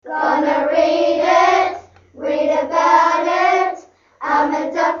Gonna read about it. I'm a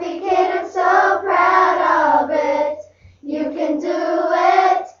Duffy kid, I'm so proud of it. You can do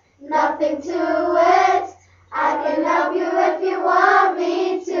it, nothing to it. I can help you if you want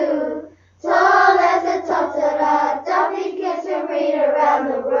me to. Tall as a totara, Duffy kids can read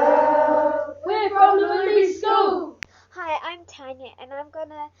around the world. We're from the Libby School. Hi, I'm Tanya, and I'm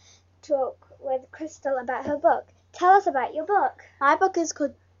gonna talk with Crystal about her book. Tell us about your book. My book is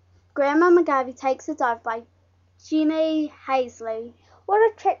called Grandma McGarvey Takes a Dive by Jenny Hazley.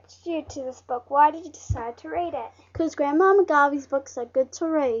 What attracted you to this book? Why did you decide to read it? Because Grandma McGarvey's books are good to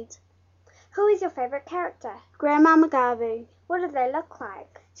read. Who is your favourite character? Grandma McGarvey. What do they look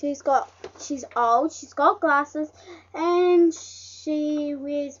like? She's old, she's got glasses, and she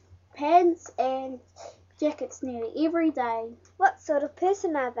wears pants and jackets nearly every day. What sort of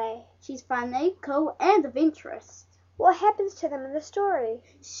person are they? She's funny, cool, and adventurous. What happens to them in the story?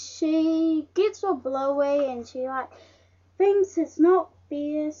 She gets all blowy and she thinks it's not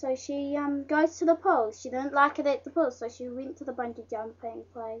fair, so she goes to the pool. She didn't like it at the pool, so she went to the bungee jumping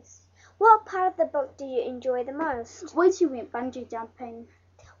place. What part of the book do you enjoy the most? When she went bungee jumping.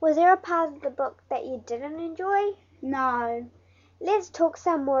 Was there a part of the book that you didn't enjoy? No. Let's talk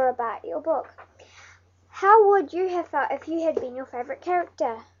some more about your book. How would you have felt if you had been your favourite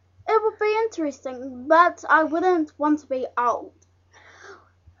character? It would be interesting, but I wouldn't want to be old.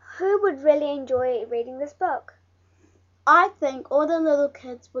 Who would really enjoy reading this book? I think all the little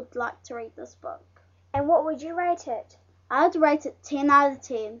kids would like to read this book. And what would you rate it? I'd rate it 10 out of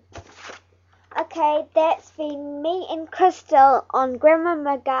 10. Okay, that's been me and Crystal on Grandma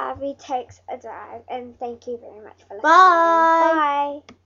McGarvey Takes a Dive, and thank you very much for listening. Bye. Bye.